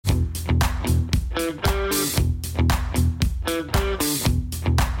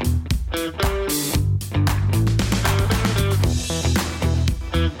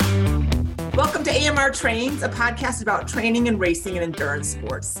AMR Trains, a podcast about training and racing and endurance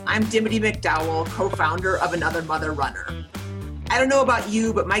sports. I'm Dimity McDowell, co-founder of Another Mother Runner. I don't know about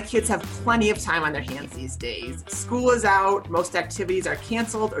you, but my kids have plenty of time on their hands these days. School is out, most activities are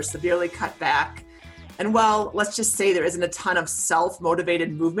canceled or severely cut back. And well, let's just say there isn't a ton of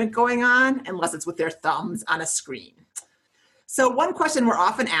self-motivated movement going on unless it's with their thumbs on a screen. So one question we're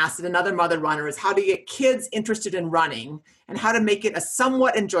often asked at Another Mother Runner is how to get kids interested in running and how to make it a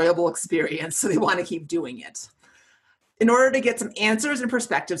somewhat enjoyable experience so they want to keep doing it. In order to get some answers and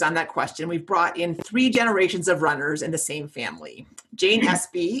perspectives on that question, we've brought in 3 generations of runners in the same family: Jane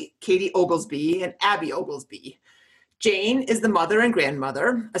Espy, Katie Oglesby, and Abby Oglesby. Jane is the mother and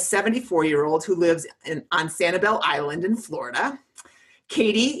grandmother, a 74-year-old who lives on Sanibel Island in Florida.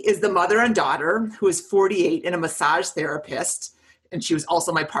 Katie is the mother and daughter who is 48 and a massage therapist. And she was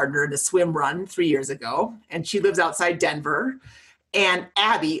also my partner in the swim run 3 years ago. And she lives outside Denver. And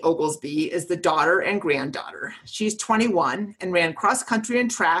Abby Oglesby is the daughter and granddaughter. She's 21 and ran cross country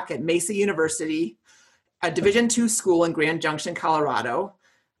and track at Mesa University, a Division II school in Grand Junction, Colorado.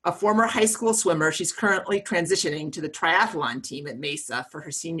 A former high school swimmer, she's currently transitioning to the triathlon team at Mesa for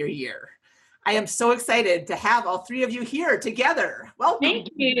her senior year. I am so excited to have all 3 of you here together. Welcome. Thank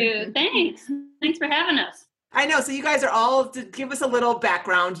you. Thanks for having us. I know. So you guys are all, to give us a little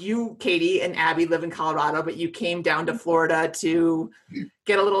background, you, Katie, and Abby live in Colorado, but you came down to Florida to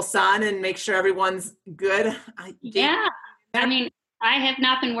get a little sun and make sure everyone's good. Yeah. I mean, I have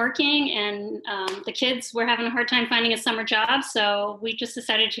not been working, and the kids were having a hard time finding a summer job, so we just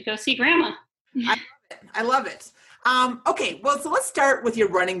decided to go see Grandma. I love it. Okay, well, so let's start with your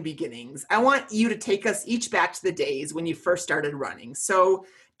running beginnings. I want you to take us each back to the days when you first started running. So,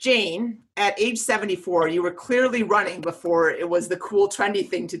 Jane, at age 74, you were clearly running before it was the cool, trendy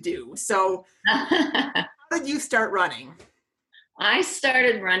thing to do. So, how did you start running? I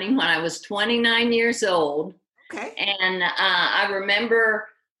started running when I was 29 years old. Okay. And I remember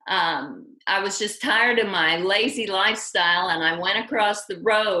I was just tired of my lazy lifestyle, and I went across the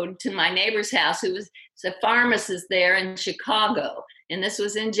road to my neighbor's house, who was a pharmacist there in Chicago, and this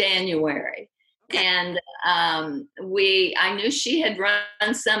was in January. And I knew she had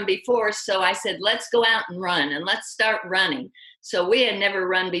run some before, so I said, let's go out and run, and let's start running. So we had never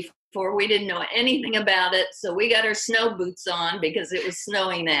run before. We didn't know anything about it, so we got our snow boots on because it was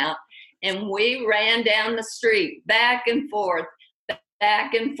snowing out, and we ran down the street, back and forth.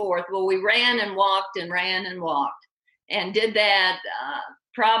 Well, we ran and walked and did that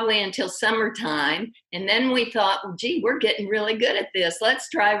probably until summertime. And then we thought, well, gee, we're getting really good at this. Let's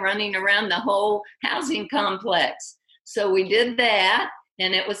try running around the whole housing complex. So we did that,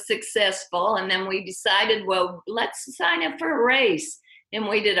 and it was successful. And then we decided, well, let's sign up for a race. And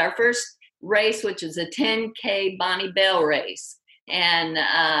we did our first race, which was a 10K Bonnie Bell race. And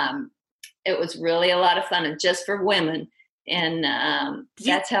it was really a lot of fun, and just for women. And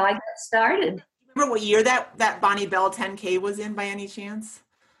that's how I got started. Remember what year that Bonnie Bell 10K was in by any chance?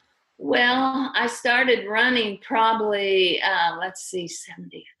 Well, I started running probably,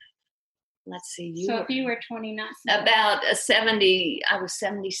 70. So if you were 29. About 70, I was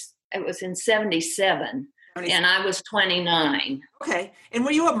 70, it was in 77, and I was 29. Okay. And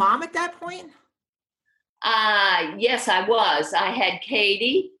were you a mom at that point? Yes, I was. I had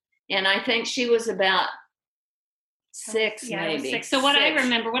Katie, and I think she was about 6, maybe. 6. So what I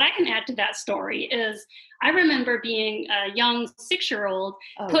remember, what I can add to that story is I remember being a young 6-year-old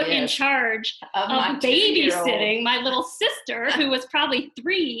put in charge of babysitting my little sister, who was probably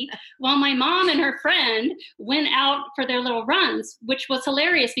 3, while my mom and her friend went out for their little runs, which was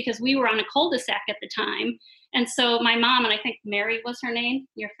hilarious because we were on a cul-de-sac at the time. And so my mom, and I think Mary was her name,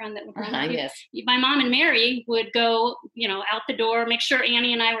 your friend that would run with you. Yes. My mom and Mary would go, out the door, make sure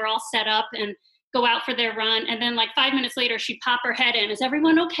Annie and I were all set up, and go out for their run. And then 5 minutes later, she'd pop her head in. Is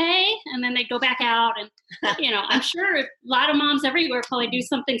everyone okay? And then they'd go back out. And, I'm sure a lot of moms everywhere probably do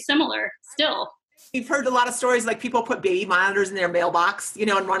something similar still. We've heard a lot of stories like people put baby monitors in their mailbox, and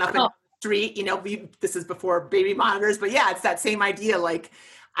run up in the street. This is before baby monitors. But yeah, it's that same idea. Like,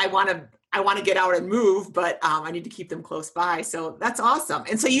 I want to get out and move, but I need to keep them close by. So that's awesome.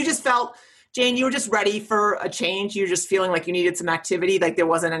 And so you just felt, Jane, you were just ready for a change. You were just feeling like you needed some activity. Like there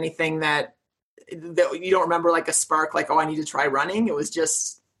wasn't anything that you don't remember, like a spark, like, oh, I need to try running. It was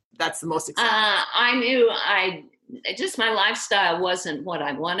just, that's the most exciting. I knew my lifestyle wasn't what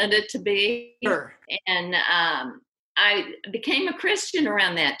I wanted it to be. Sure. And I became a Christian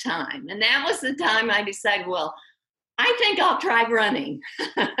around that time. And that was the time I decided, well, I think I'll try running.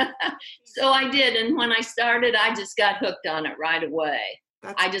 So I did. And when I started, I just got hooked on it right away.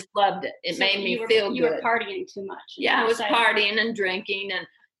 I just loved it. It made me feel good. You were partying too much. Yeah, I was partying and drinking and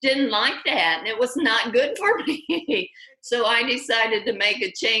didn't like that, and it was not good for me. So I decided to make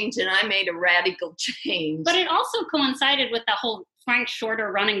a change, and I made a radical change. But it also coincided with the whole Frank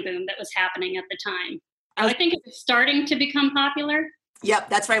Shorter running boom that was happening at the time. I think it's starting to become popular.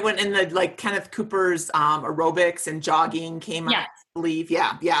 Yep, that's right. When in the like Kenneth Cooper's aerobics and jogging came out, I believe.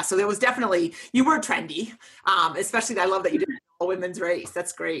 Yeah. So there was definitely, you were trendy. Especially, I love that you did a women's race.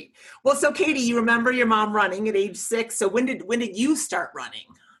 That's great. Well, so Katie, you remember your mom running at age 6. So when did you start running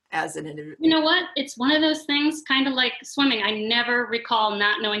as an individual? You know what? It's one of those things, kind of like swimming. I never recall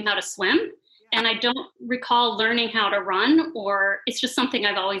not knowing how to swim, and I don't recall learning how to run, or it's just something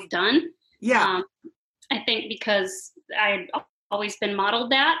I've always done. Yeah. I think because I'd always been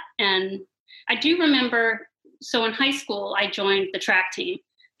modeled that. And I do remember, so in high school, I joined the track team.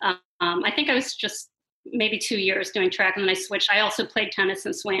 I think I was just maybe 2 years doing track, and then I switched. I also played tennis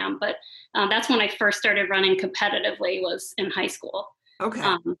and swam, but that's when I first started running competitively, was in high school. Okay.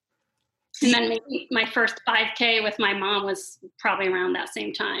 And then maybe my first 5K with my mom was probably around that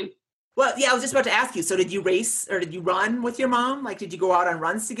same time. Well, yeah, I was just about to ask you. So did you race or did you run with your mom? Like, did you go out on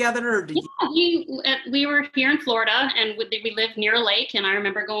runs together? Or did we were here in Florida, and we lived near a lake, and I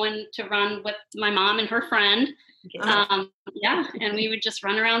remember going to run with my mom and her friend. And we would just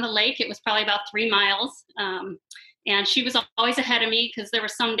run around the lake. It was probably about 3 miles. And she was always ahead of me, because there were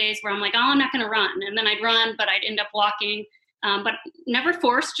some days where I'm like, oh, I'm not going to run. And then I'd run, but I'd end up walking. But never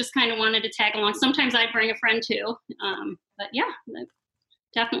forced, just kind of wanted to tag along. Sometimes I'd bring a friend too. But yeah, I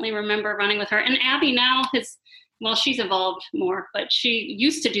definitely remember running with her. And Abby now she's evolved more, but she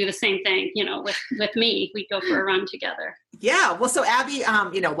used to do the same thing, with me. We'd go for a run together. Yeah. Well, so Abby,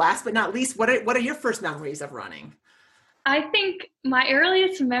 last but not least, what are your first memories of running? I think my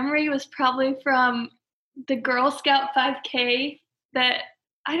earliest memory was probably from the Girl Scout 5K that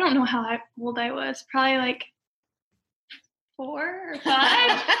I don't know how old I was, probably like 4 or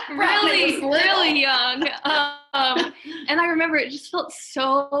 5, really young. And I remember it just felt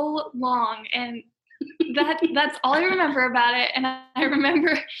so long, and that's all I remember about it. And I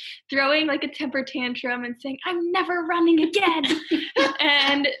remember throwing like a temper tantrum and saying, I'm never running again.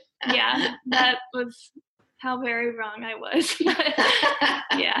 And yeah, that was how very wrong I was.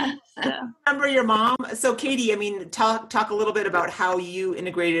 Yeah. So. Remember your mom? So Katie, talk a little bit about how you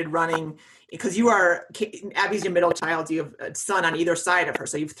integrated running, because Abby's your middle child. You have a son on either side of her.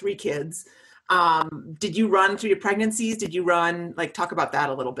 So you have 3 kids. Did you run through your pregnancies? Did you run, talk about that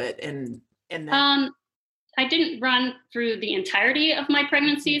a little bit? And then. I didn't run through the entirety of my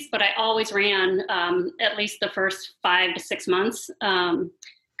pregnancies, but I always ran at least the first 5 to 6 months.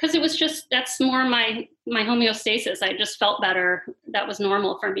 Because it was that's more my homeostasis. I just felt better. That was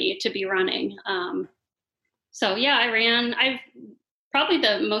normal for me to be running. So yeah, I ran. Probably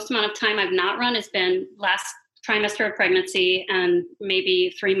the most amount of time I've not run has been last trimester of pregnancy and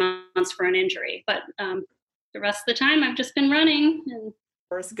maybe 3 months for an injury. But the rest of the time I've just been running. And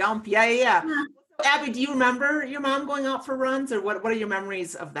Forrest Gump. Yeah. Abby, do you remember your mom going out for runs, or what are your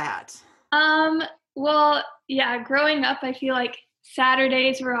memories of that? Well, yeah, growing up, I feel like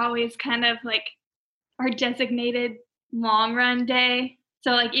Saturdays were always kind of like our designated long run day.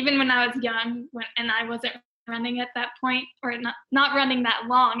 So like even when I was young and I wasn't running at that point, or not running that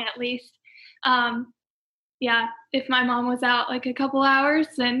long at least, if my mom was out like a couple hours,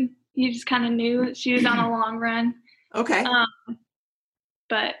 then you just kind of knew that she was on a long run. Okay.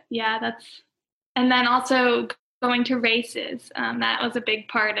 But yeah, and then also going to races. That was a big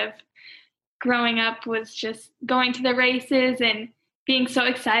part of growing up, was just going to the races and being so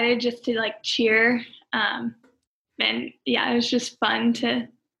excited just to cheer. And yeah, it was just fun to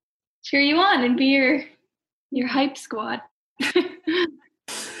cheer you on and be your hype squad.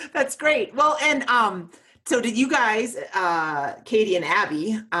 That's great. Well, and so did you guys, Katie and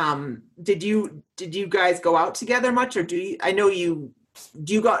Abby, did you guys go out together much, or do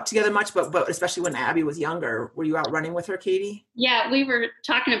you go out together much, but especially when Abby was younger, were you out running with her, Katie? Yeah, we were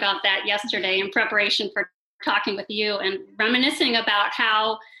talking about that yesterday in preparation for talking with you, and reminiscing about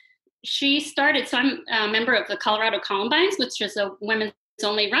how she started. So I'm a member of the Colorado Columbines, which is a women's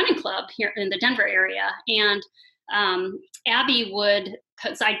only running club here in the Denver area. And Abby would,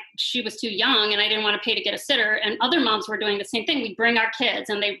 because she was too young and I didn't want to pay to get a sitter, and other moms were doing the same thing. We'd bring our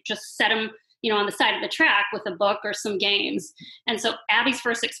kids and they just set them on the side of the track with a book or some games. And so Abby's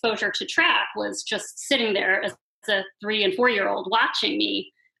first exposure to track was just sitting there as a 3 and 4-year-old watching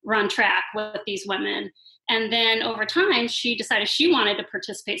me run track with these women. And then over time, she decided she wanted to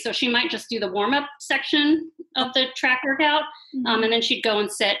participate. So she might just do the warm-up section of the track workout. And then she'd go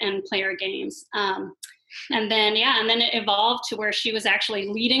and sit and play her games. And then it evolved to where she was actually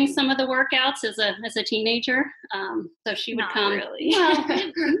leading some of the workouts as a teenager. So she would come. Really. Well,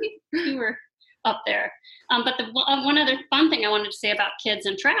 you were up there. But the one other fun thing I wanted to say about kids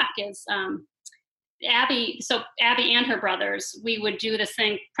and track is Abby and her brothers, we would do this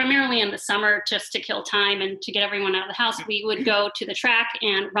thing primarily in the summer just to kill time and to get everyone out of the house. We would go to the track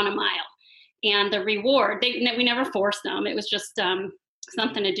and run a mile. And the reward, we never forced them. It was just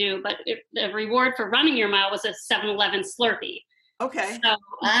something to do. But the reward for running your mile was a 7-Eleven Slurpee. Okay. So,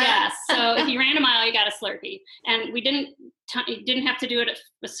 yes. So if you ran a mile, you got a Slurpee. And we didn't have to do it at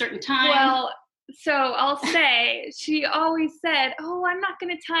a certain time. Well, so I'll say, she always said, "Oh, I'm not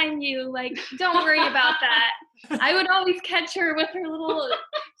going to time you. Like, don't worry about that." I would always catch her with her little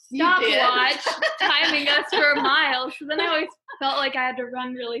stopwatch timing us for a mile. So then I always felt like I had to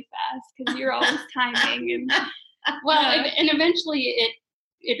run really fast because you're always timing. And and eventually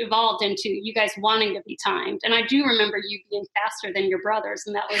it evolved into you guys wanting to be timed. And I do remember you being faster than your brothers,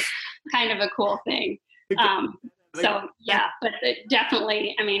 and that was kind of a cool thing. So yeah, but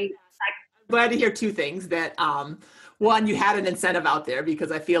definitely, I mean, glad to hear two things. That one, you had an incentive out there,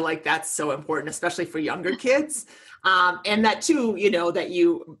 because I feel like that's so important, especially for younger kids. And that two, that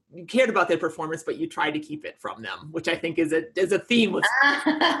you cared about their performance, but you tried to keep it from them, which I think is a theme with you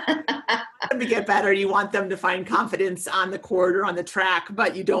want them to get better. You want them to find confidence on the court or on the track,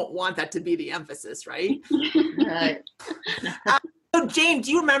 but you don't want that to be the emphasis, right? Right. So Jane,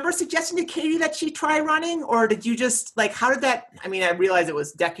 do you remember suggesting to Katie that she try running, or did you just how did that, I mean, I realize it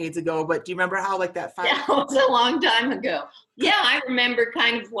was decades ago, but do you remember how that Yeah, it was a long time ago. Yeah, I remember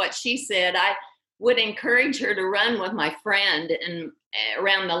kind of what she said. I would encourage her to run with my friend and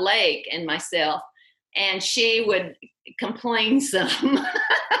around the lake and myself, and she would complain some.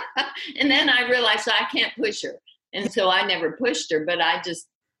 And then I realized I can't push her. And so I never pushed her, but I just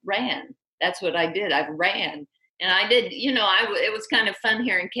ran. That's what I did. I ran. And I did, it was kind of fun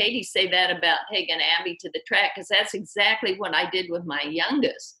hearing Katie say that about taking Abby to the track, because that's exactly what I did with my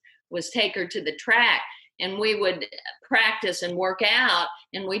youngest, was take her to the track. And we would practice and work out,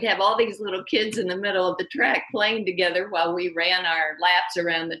 and we'd have all these little kids in the middle of the track playing together while we ran our laps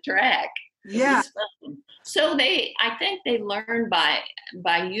around the track. Yeah. So I think they learn by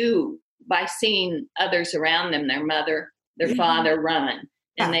seeing others around them, their mother, their father run.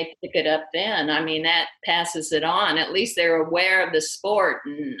 And they pick it up then. I mean, that passes it on. At least they're aware of the sport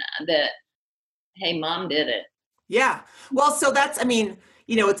and that, hey, mom did it. Yeah. Well, so that's, I mean,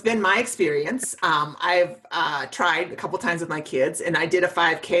 it's been my experience. I've tried a couple times with my kids, and I did a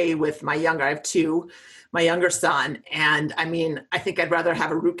 5K with I have two, my younger son. And I mean, I think I'd rather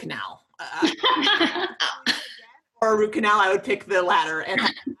have a root canal. Or a root canal, I would pick the latter, and my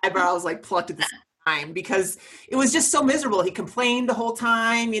eyebrows plucked at the same time, because it was just so miserable. He complained the whole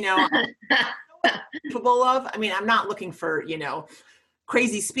time, capable of. I mean, I'm not looking for,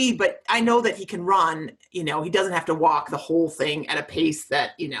 crazy speed, but I know that he can run. He doesn't have to walk the whole thing at a pace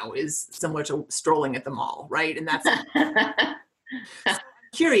that, is similar to strolling at the mall, right? And that's so I'm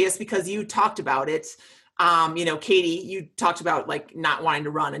curious, because you talked about it. Katie, you talked about not wanting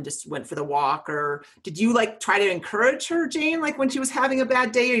to run and just went for the walk, or did you try to encourage her, Jane, when she was having a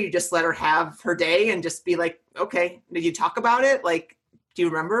bad day, or you just let her have her day and just be okay, did you talk about it? Do you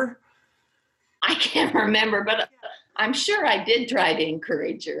remember? I can't remember, but I'm sure I did try to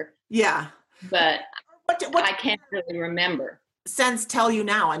encourage her. Yeah. But what I can't really remember. Sense tell you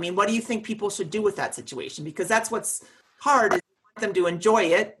now? I mean, what do you think people should do with that situation? Because that's what's hard, is them to enjoy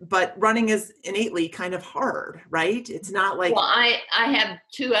it, but running is innately kind of hard, right? It's not Well, I have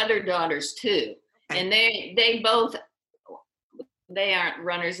two other daughters too, and they both, they aren't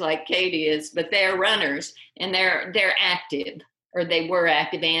runners like Katie is, but they're runners, and they're active, or they were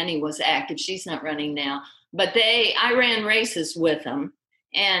active. Annie was active. She's not running now, but I ran races with them,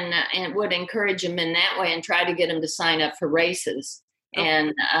 and would encourage them in that way and try to get them to sign up for races.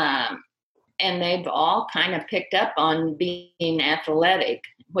 Okay. And they've all kind of picked up on being athletic,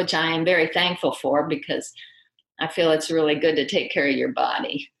 which I am very thankful for, because I feel it's really good to take care of your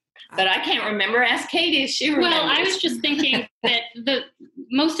body. But I can't remember. Ask Katie if she remembers. Well, I was just thinking that the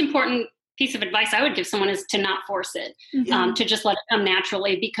most important piece of advice I would give someone is to not force it, to just let it come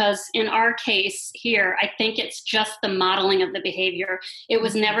naturally. Because in our case here, I think it's just the modeling of the behavior. It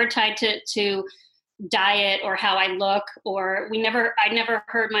was never tied to diet or how I look, or I never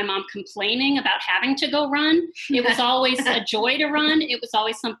heard my mom complaining about having to go run. It was always a joy to run. It was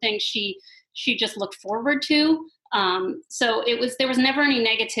always something she just looked forward to. So there was never any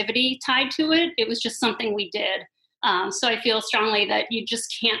negativity tied to it. It was just something we did. So I feel strongly that you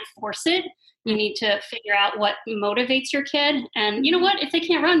just can't force it. You need to figure out what motivates your kid. And you know what? If they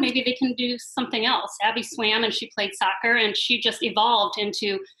can't run, maybe they can do something else. Abby swam and she played soccer, and she just evolved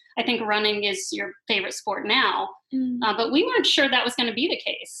into, I think running is your favorite sport now. But we weren't sure that was going to be the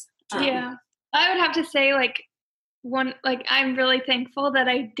case. Yeah. I would have to say, I'm really thankful that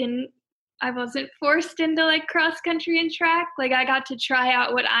I wasn't forced into like cross country and track. Like I got to try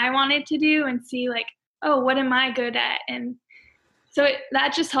out what I wanted to do and see like, oh, what am I good at? And so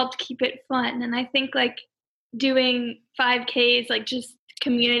that just helped keep it fun. And I think like doing 5Ks, like just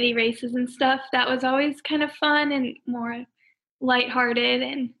community races and stuff, that was always kind of fun and more lighthearted.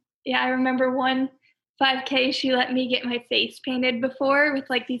 And yeah, I remember one 5K, she let me get my face painted before with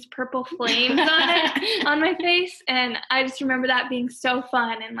like these purple flames on my face. And I just remember that being so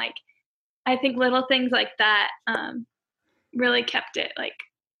fun. And like, I think little things like that really kept it like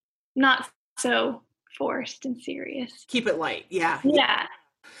not so forced and serious. Keep it light. Yeah. Yeah.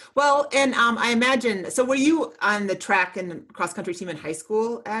 Well, and I imagine, so were you on the track and cross country team in high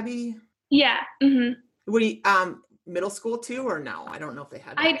school, Abby? Yeah. Mm-hmm. Were you middle school too, or no? I don't know if they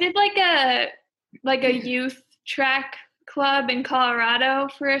had that. I did like a youth track club in Colorado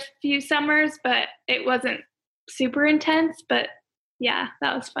for a few summers, but it wasn't super intense, but yeah,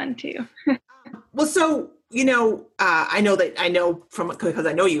 that was fun too. Well, so, I know because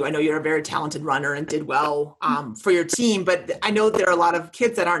I know you're a very talented runner and did well for your team, but I know there are a lot of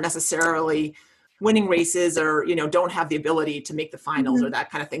kids that aren't necessarily winning races or, don't have the ability to make the finals or that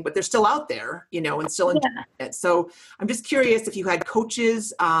kind of thing, but they're still out there, and still enjoying it. So I'm just curious if you had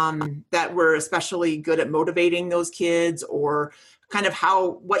coaches that were especially good at motivating those kids, or kind of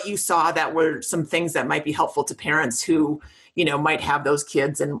what you saw that were some things that might be helpful to parents who, might have those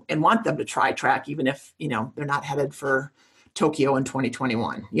kids and want them to try track, even if, they're not headed for Tokyo in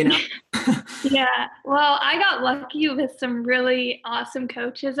 2021, Yeah. Well, I got lucky with some really awesome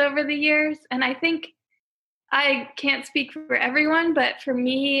coaches over the years. And I think I can't speak for everyone, but for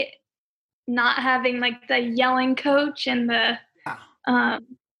me, not having like the yelling coach and the,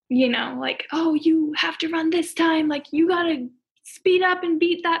 like, oh, you have to run this time. Like you got to speed up and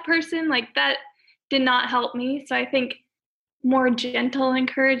beat that person. Like that did not help me. So I think more gentle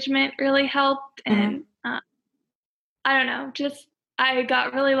encouragement really helped. And I don't know, I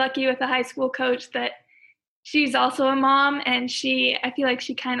got really lucky with a high school coach that she's also a mom, and I feel like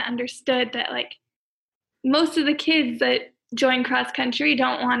she kind of understood that like most of the kids that join cross country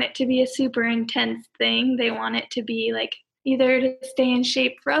don't want it to be a super intense thing. They want it to be like either to stay in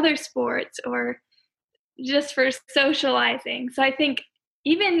shape for other sports or just for socializing. So I think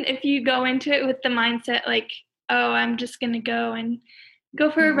even if you go into it with the mindset like, oh, I'm just going to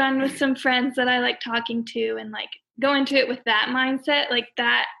go for a run with some friends that I like talking to, and like go into it with that mindset, like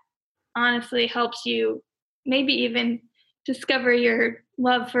that honestly helps you maybe even discover your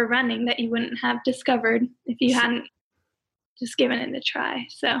love for running that you wouldn't have discovered if you hadn't just given it a try.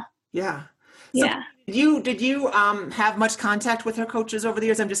 So yeah. So did you have much contact with her coaches over the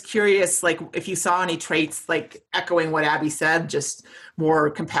years? I'm just curious, like if you saw any traits, like echoing what Abby said, just more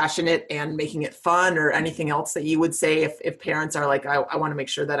compassionate and making it fun, or anything else that you would say if parents are like, I want to make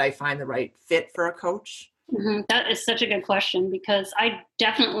sure that I find the right fit for a coach? Mm-hmm. That is such a good question, because I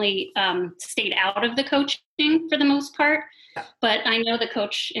definitely stayed out of the coaching for the most part, but I know the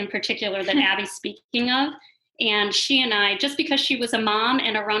coach in particular that Abby's speaking of. And she and I, just because she was a mom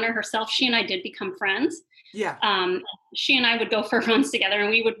and a runner herself, she and I did become friends. Yeah. She and I would go for runs together, and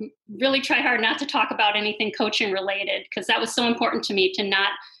we would really try hard not to talk about anything coaching related, because that was so important to me to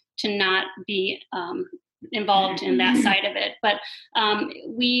not be involved in that side of it. But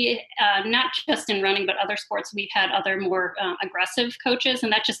we, not just in running, but other sports, we've had other more aggressive coaches,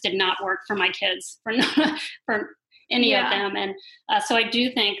 and that just did not work for my kids, for any of them. And so I do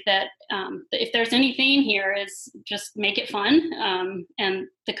think that if there's any theme here is just make it fun. And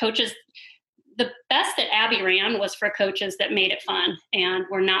the coaches, the best that Abby ran was for coaches that made it fun and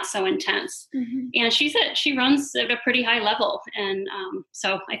were not so intense. And she runs at a pretty high level. And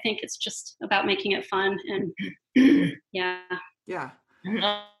so I think it's just about making it fun. And yeah.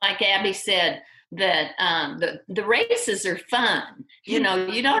 Like Abby said, that the races are fun. You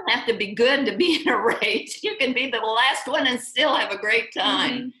don't have to be good to be in a race. You can be the last one and still have a great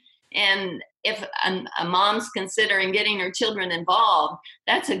time. And if a mom's considering getting her children involved,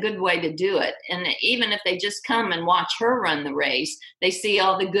 that's a good way to do it. And even if they just come and watch her run the race, they see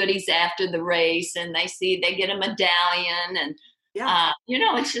all the goodies after the race, and they get a medallion, and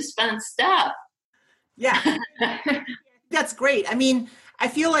it's just fun stuff. Yeah. That's great. I mean, I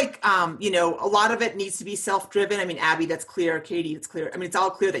feel like, a lot of it needs to be self-driven. I mean, Abby, that's clear. Katie, it's clear. I mean, it's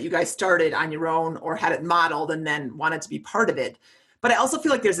all clear that you guys started on your own or had it modeled and then wanted to be part of it. But I also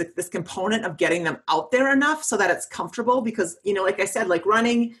feel like there's this component of getting them out there enough so that it's comfortable because, you know, like I said, like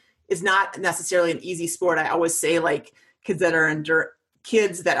running is not necessarily an easy sport. I always say like kids that are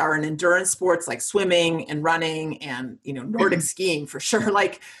in endurance sports like swimming and running and, you know, Nordic skiing for sure.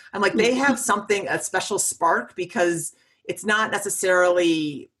 Like, I'm like, they have a special spark because it's not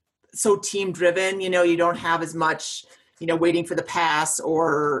necessarily so team driven. You know, you don't have as much, you know, waiting for the pass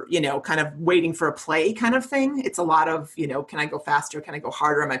or, you know, kind of waiting for a play kind of thing. It's a lot of, you know, can I go faster? Can I go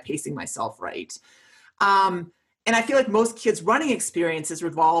harder? Am I pacing myself right? And I feel like most kids' running experiences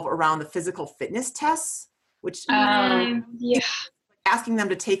revolve around the physical fitness tests, which asking them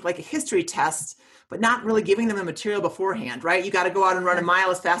to take like a history test, but not really giving them the material beforehand, right? You got to go out and run a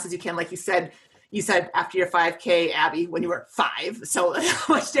mile as fast as you can. Like you said after your 5K, Abby, when you were 5, so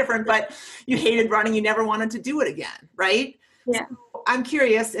much different, but you hated running. You never wanted to do it again, right? Yeah. So I'm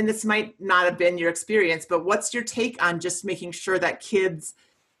curious, and this might not have been your experience, but what's your take on just making sure that kids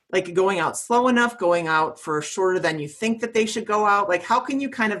like going out slow enough, going out for shorter than you think that they should go out? Like, how can you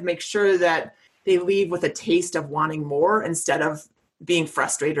kind of make sure that they leave with a taste of wanting more instead of being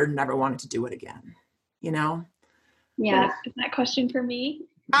frustrated and never wanting to do it again, you know? Yeah. Is that question for me?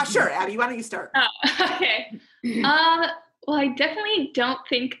 Sure, Abby, why don't you start? Oh, okay. Well, I definitely don't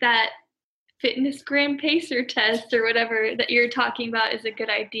think that fitness gram pacer test or whatever that you're talking about is a good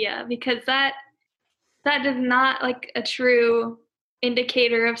idea because that does not like a true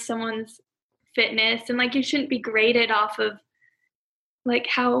indicator of someone's fitness. And like, you shouldn't be graded off of like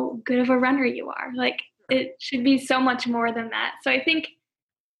how good of a runner you are. Like, it should be so much more than that. So I think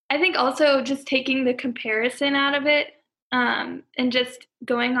also just taking the comparison out of it and just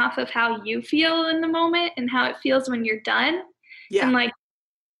going off of how you feel in the moment and how it feels when you're done. Yeah. And like,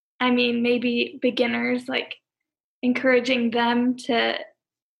 I mean, maybe beginners, like encouraging them to,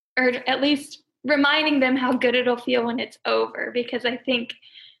 or at least reminding them how good it'll feel when it's over. Because I think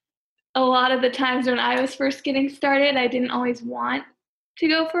a lot of the times when I was first getting started, I didn't always want to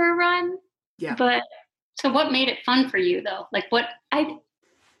go for a run. Yeah. But so what made it fun for you though? Like what? I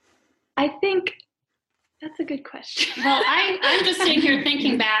think that's a good question. Well, I'm just sitting here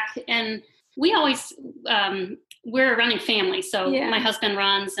thinking back, and we always, we're a running family. So my husband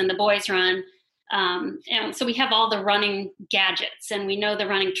runs and the boys run. And so we have all the running gadgets and we know the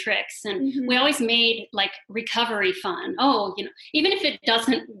running tricks, and we always made like recovery fun. Oh, you know, even if it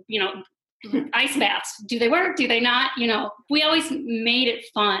doesn't, you know, ice baths, do they work? Do they not? You know, we always made it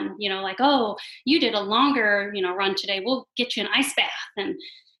fun, you know, like, oh, you did a longer, you know, run today. We'll get you an ice bath. And,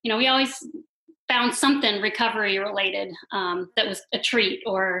 you know, we always found something recovery related that was a treat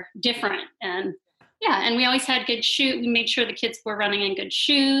or different. And and we always had good shoes. We made sure the kids were running in good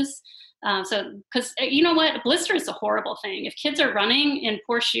shoes. So, because you know what, a blister is a horrible thing. If kids are running in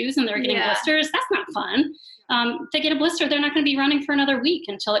poor shoes and they're getting blisters, that's not fun. If they get a blister, they're not going to be running for another week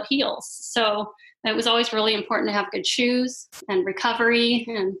until it heals. So it was always really important to have good shoes and recovery.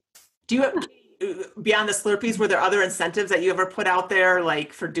 And do you have, beyond the Slurpees, were there other incentives that you ever put out there,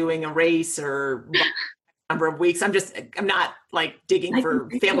 like for doing a race or number of weeks? I'm not like digging for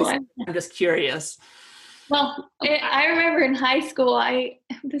families. I'm just curious. Well, I remember in high school,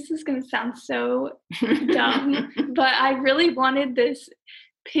 this is going to sound so dumb, but I really wanted this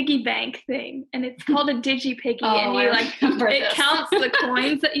piggy bank thing, and it's called a digi-piggy, and you it counts the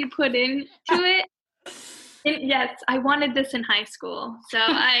coins that you put into it. And yes, I wanted this in high school, so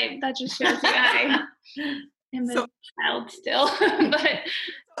that just shows you I am a child still. But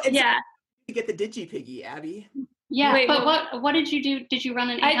you get the digi-piggy, Abby. Yeah, wait, but what did you do? Did you run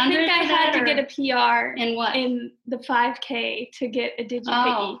an 800? I think I had to get a PR in what? In the 5K to get a digi-piggy.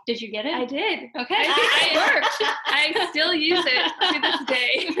 Oh, did you get it? I did. Okay. It worked. I still use it to this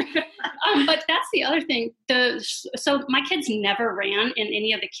day. But that's the other thing. So my kids never ran in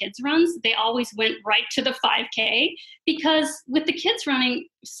any of the kids' runs. They always went right to the 5K because with the kids running,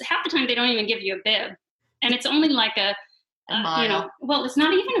 half the time they don't even give you a bib. And it's only like you know, well, it's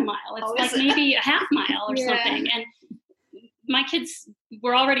not even a mile. It's maybe a half mile or something. And my kids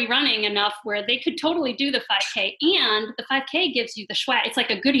were already running enough where they could totally do the 5K. And the 5K gives you the swag. It's like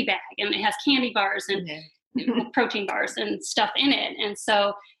a goodie bag, and it has candy bars and protein bars and stuff in it. And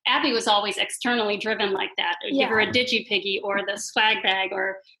so Abby was always externally driven like that. Give her a digi-piggy or the swag bag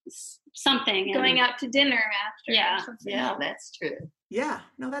or something. Going out to dinner after. Yeah, that's true. Yeah,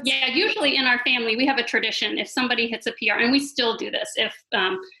 no, that's usually in our family we have a tradition. If somebody hits a PR, and we still do this,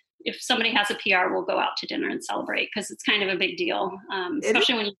 if somebody has a PR, we'll go out to dinner and celebrate because it's kind of a big deal,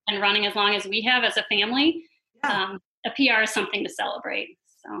 especially when you've been running as long as we have as a family. A PR is something to celebrate.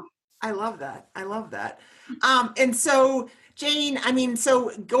 So I love that. And so Jane, I mean,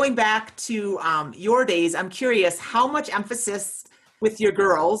 so going back to your days, I'm curious, how much emphasis with your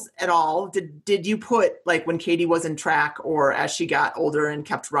girls at all? Did you put, like, when Katie was in track or as she got older and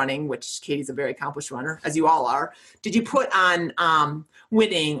kept running, which Katie's a very accomplished runner, as you all are, did you put on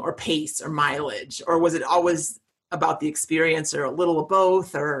winning or pace or mileage, or was it always about the experience, or a little of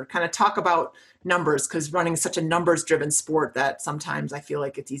both, or kind of talk about numbers? Because running is such a numbers driven sport that sometimes I feel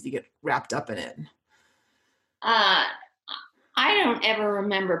like it's easy to get wrapped up in it. I don't ever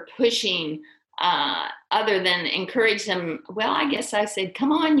remember pushing other than encourage them. Well, I guess I said,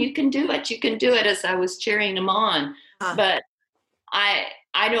 come on, you can do it. You can do it, as I was cheering them on. But I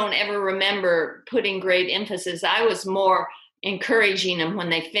don't ever remember putting great emphasis. I was more encouraging them when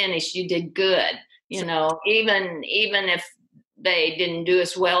they finished. You did good. You know, even if they didn't do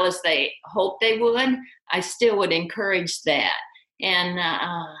as well as they hoped they would, I still would encourage that. And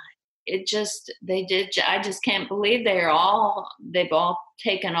I just can't believe they've all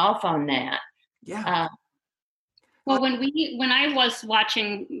taken off on that. Yeah. Well, when I was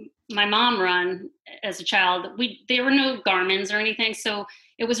watching my mom run as a child, there were no Garmin's or anything, so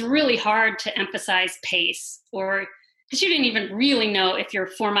it was really hard to emphasize pace, or because you didn't even really know if your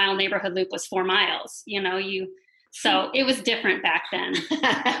 4-mile neighborhood loop was 4 miles, so it was different back then.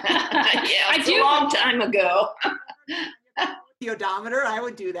 Yeah, it's a long time ago. The odometer, I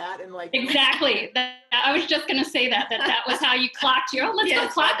would do that, and exactly. I was just going to say that was how you clocked let's go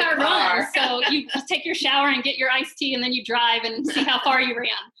clock our run. So you take your shower and get your iced tea, and then you drive and see how far you ran.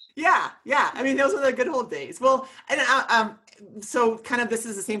 Yeah. I mean, those were the good old days. Well, and so kind of this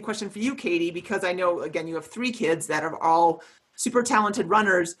is the same question for you, Katie, because I know, again, you have 3 kids that are all super talented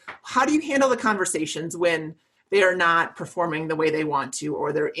runners. How do you handle the conversations when they are not performing the way they want to,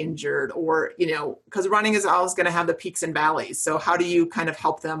 or they're injured, or, because running is always going to have the peaks and valleys. So how do you kind of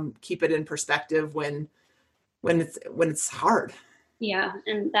help them keep it in perspective when it's hard? Yeah.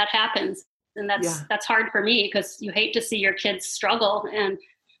 And that happens. And that's hard for me, because you hate to see your kids struggle and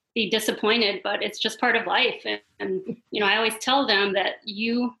be disappointed, but it's just part of life. And I always tell them that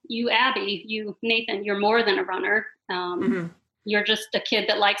you, Abby, you, Nathan, you're more than a runner. You're just a kid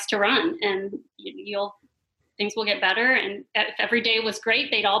that likes to run, and things will get better. And if every day was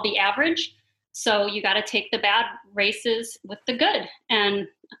great, they'd all be average. So you got to take the bad races with the good. And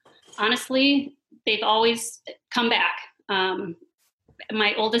honestly, they've always come back.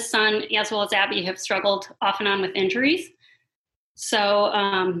 My oldest son, as well as Abby, have struggled off and on with injuries.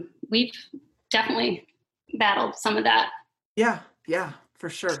 So we've definitely battled some of that. Yeah, for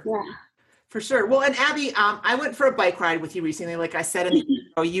sure. Yeah. For sure. Well, and Abby, I went for a bike ride with you recently. Like I said,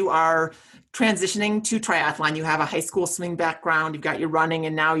 you are transitioning to triathlon. You have a high school swimming background. You've got your running,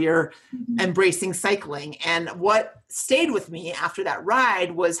 and now you're embracing cycling. And what stayed with me after that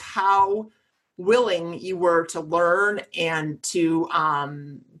ride was how willing you were to learn and to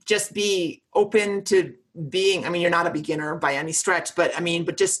just be open to being, you're not a beginner by any stretch, but I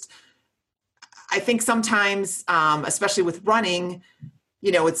think sometimes, especially with running,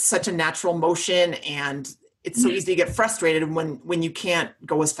 it's such a natural motion, and it's so easy to get frustrated when you can't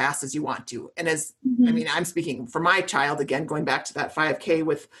go as fast as you want to. And I'm speaking for my child, again, going back to that 5K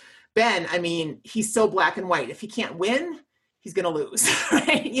with Ben, he's so black and white. If he can't win, he's going to lose,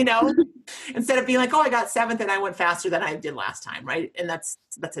 right? Instead of being like, oh, I got 7th and I went faster than I did last time, right? And that's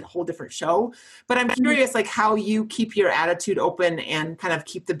a whole different show. But I'm curious, how you keep your attitude open and kind of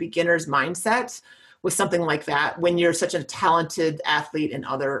keep the beginner's mindset with something like that when you're such a talented athlete in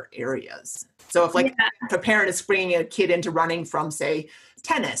other areas. So if if a parent is bringing a kid into running from, say,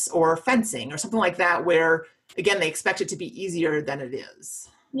 tennis or fencing or something like that, where, again, they expect it to be easier than it is.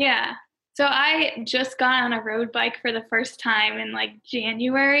 Yeah. So I just got on a road bike for the first time in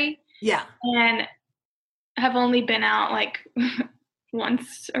January. Yeah. And have only been out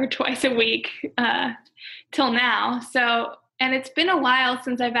once or twice a week till now. So, and it's been a while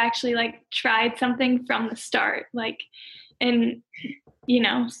since I've actually tried something from the start. Like you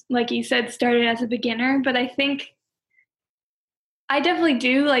said, started as a beginner, but I think I definitely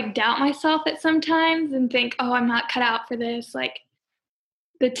do doubt myself at sometimes and think, oh, I'm not cut out for this.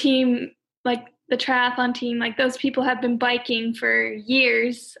 The team, the triathlon team, those people have been biking for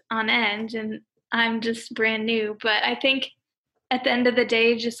years on end, and I'm just brand new. But I think at the end of the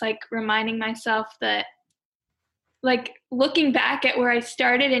day, just reminding myself that looking back at where I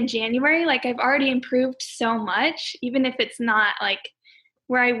started in January, I've already improved so much, even if it's not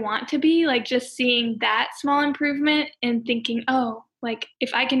where I want to be, just seeing that small improvement and thinking, oh,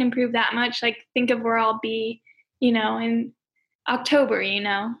 if I can improve that much, think of where I'll be, in October,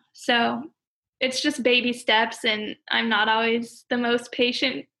 So it's just baby steps, and I'm not always the most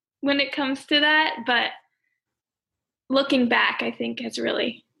patient when it comes to that, but looking back, I think has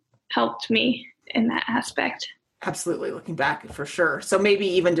really helped me in that aspect. Absolutely. Looking back for sure. So maybe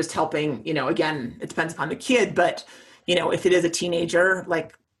even just helping, again, it depends upon the kid, but, if it is a teenager,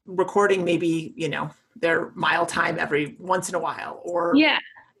 like recording maybe, their mile time every once in a while, or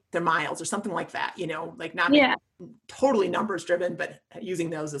their miles or something like that, like not totally numbers driven, but using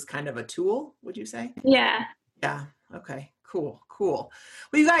those as kind of a tool, would you say? Yeah. Yeah. Okay. Cool. Well,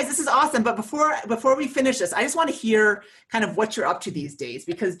 you guys, this is awesome. But before we finish this, I just want to hear kind of what you're up to these days,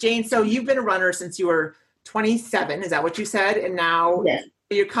 because Jane, so you've been a runner since you were 27. Is that what you said? And now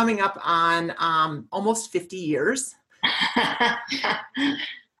you're coming up on almost 50 years.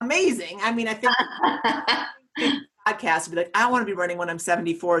 Amazing. I mean, I think podcast would be like, I want to be running when I'm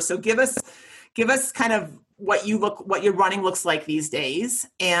 74. So give us kind of what your running looks like these days,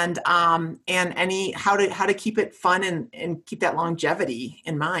 and any how to keep it fun and keep that longevity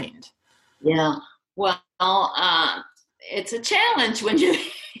in mind. Yeah. Well, it's a challenge when you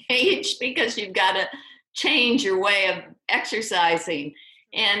age, because you've got to change your way of exercising.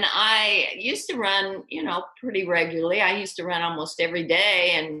 And I used to run, pretty regularly. I used to run almost every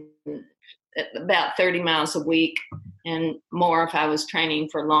day, and about 30 miles a week, and more if I was training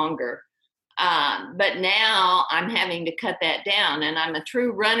for longer. But now I'm having to cut that down, and I'm a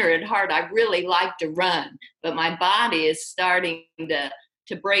true runner at heart. I really like to run, but my body is starting to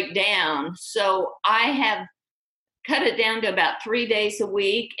break down. So I have cut it down to about 3 days a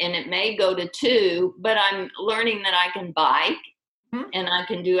week, and it may go to 2, but I'm learning that I can bike and I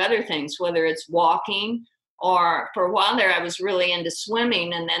can do other things, whether it's walking, or for a while there I was really into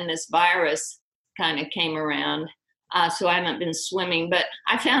swimming, and then this virus kind of came around. So I haven't been swimming, but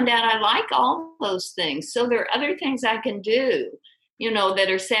I found out I like all those things. So there are other things I can do, that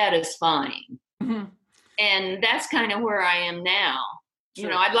are satisfying. Mm-hmm. And that's kind of where I am now.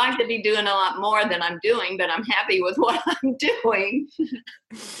 Sure. I'd like to be doing a lot more than I'm doing, but I'm happy with what I'm doing.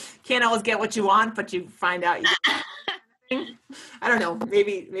 Can't always get what you want, but you find out. I don't know,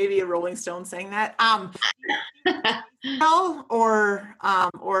 maybe a Rolling Stone saying that.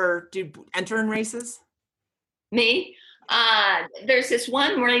 Or do you enter in races? Me? There's this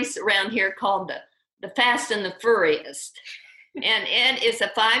one race around here called the Fast and the Furious, and it is a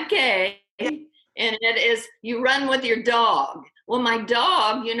 5K, and it is, you run with your dog. Well, my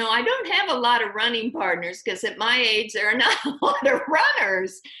dog, I don't have a lot of running partners, because at my age there are not a lot of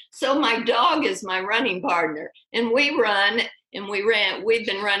runners. So my dog is my running partner, and we run. And we've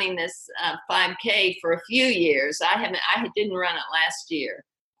been running this 5K for a few years. I didn't run it last year.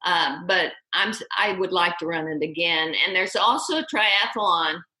 But I would like to run it again. And there's also a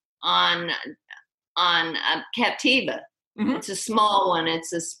triathlon on Captiva. Mm-hmm. It's a small one.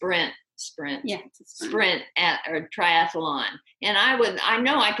 It's a sprint. Yeah, it's a sprint or triathlon. And I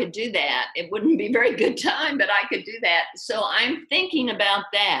know I could do that. It wouldn't be very good time, but I could do that. So I'm thinking about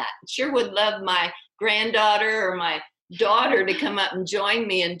that. Sure would love my granddaughter or my daughter to come up and join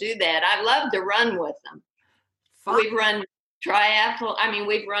me and do that. I love to run with them. Fun. We've run triathlon. I mean,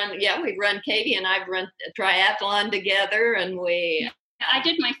 we've run, Katie and I've run a triathlon together, and I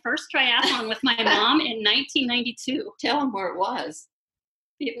did my first triathlon with my mom in 1992. Tell them where it was.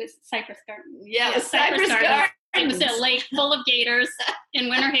 It was Cypress Gardens. Yeah, it was Cypress Gardens. It was a lake full of gators in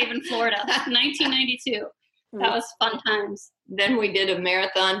Winter Haven, Florida, 1992. That was fun times. Then we did a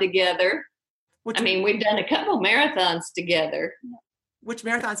marathon together. We've done a couple marathons together. Which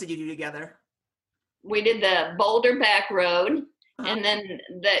marathons did you do together? We did the Boulder Back Road, and then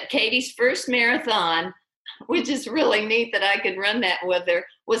Katie's first marathon, which is really neat that I could run that with her,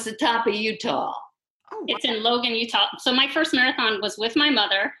 was the top of Utah. Oh, wow. It's in Logan, Utah. So my first marathon was with my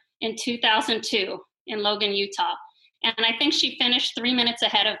mother in 2002 in Logan, Utah. And I think she finished 3 minutes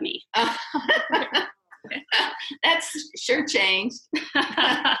ahead of me. That's sure changed.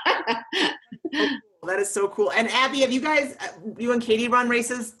 That is so cool. And Abby, have you and Katie run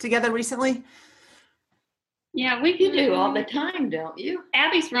races together recently? Yeah, we do all the time, don't you?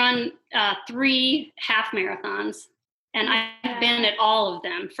 Abby's run 3 half marathons, and I've been at all of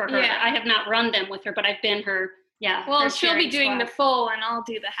them for her. Yeah. I have not run them with her, but I've been her. Yeah. Well, she'll be doing the full, and I'll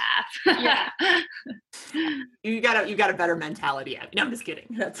do the half. Yeah. You got a better mentality, Abby. No, I'm just kidding.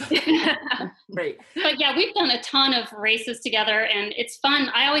 That's great. But yeah, we've done a ton of races together, and it's fun.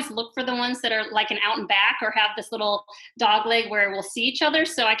 I always look for the ones that are like an out and back or have this little dog leg where we'll see each other,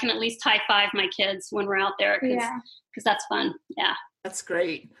 so I can at least high five my kids when we're out there, because that's fun. Yeah. That's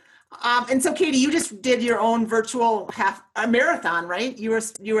great. And so, Katie, you just did your own virtual marathon, right? You were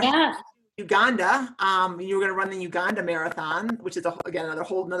Uganda. You were going to run the Uganda marathon, which is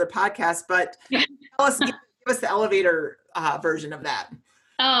another podcast. But give us the elevator version of that.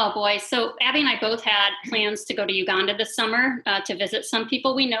 Oh boy. So Abby and I both had plans to go to Uganda this summer to visit some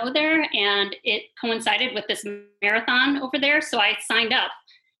people we know there. And it coincided with this marathon over there. So I signed up.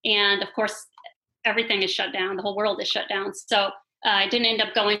 And of course, everything is shut down. The whole world is shut down. So I didn't end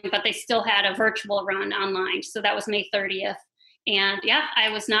up going, but they still had a virtual run online. So that was May 30th. And yeah, I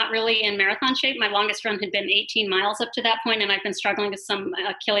was not really in marathon shape. My longest run had been 18 miles up to that point, and I've been struggling with some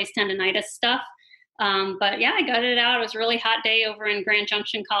Achilles tendonitis stuff. But yeah, I got it out. It was a really hot day over in Grand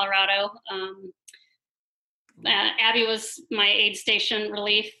Junction, Colorado. Abby was my aid station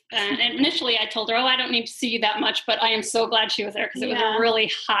relief. And initially I told her, I don't need to see you that much, but I am so glad she was there because it was a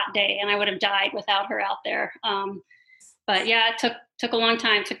really hot day and I would have died without her out there. But yeah, it took a long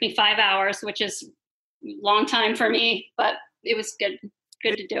time. It took me 5 hours, which is a long time for me, but it was good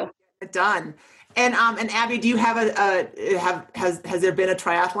to do. Done. And Abby, do you have has there been a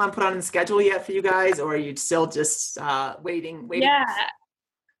triathlon put on the schedule yet for you guys, or are you still just waiting? Yeah,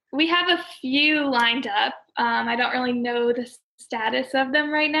 we have a few lined up. I don't really know the status of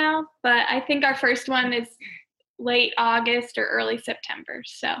them right now, but I think our first one is late August or early September.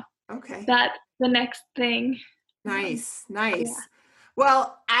 So okay, that's the next thing. Nice. Yeah.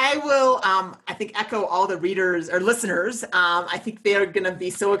 Well, I will, I think, echo all the readers or listeners. I think they're going to be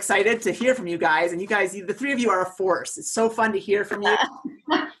so excited to hear from you guys. And you guys, the three of you are a force. It's so fun to hear from you.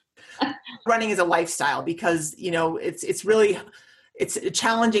 Running is a lifestyle because, it's really, it's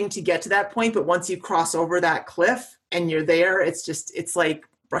challenging to get to that point. But once you cross over that cliff and you're there, it's like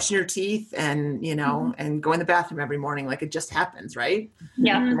brushing your teeth and, and going to the bathroom every morning. Like it just happens, right?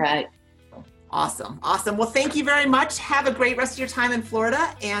 Yeah, right. Awesome. Well, thank you very much. Have a great rest of your time in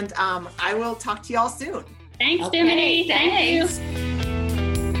Florida. And I will talk to you all soon. Thanks, Dimity. Thanks.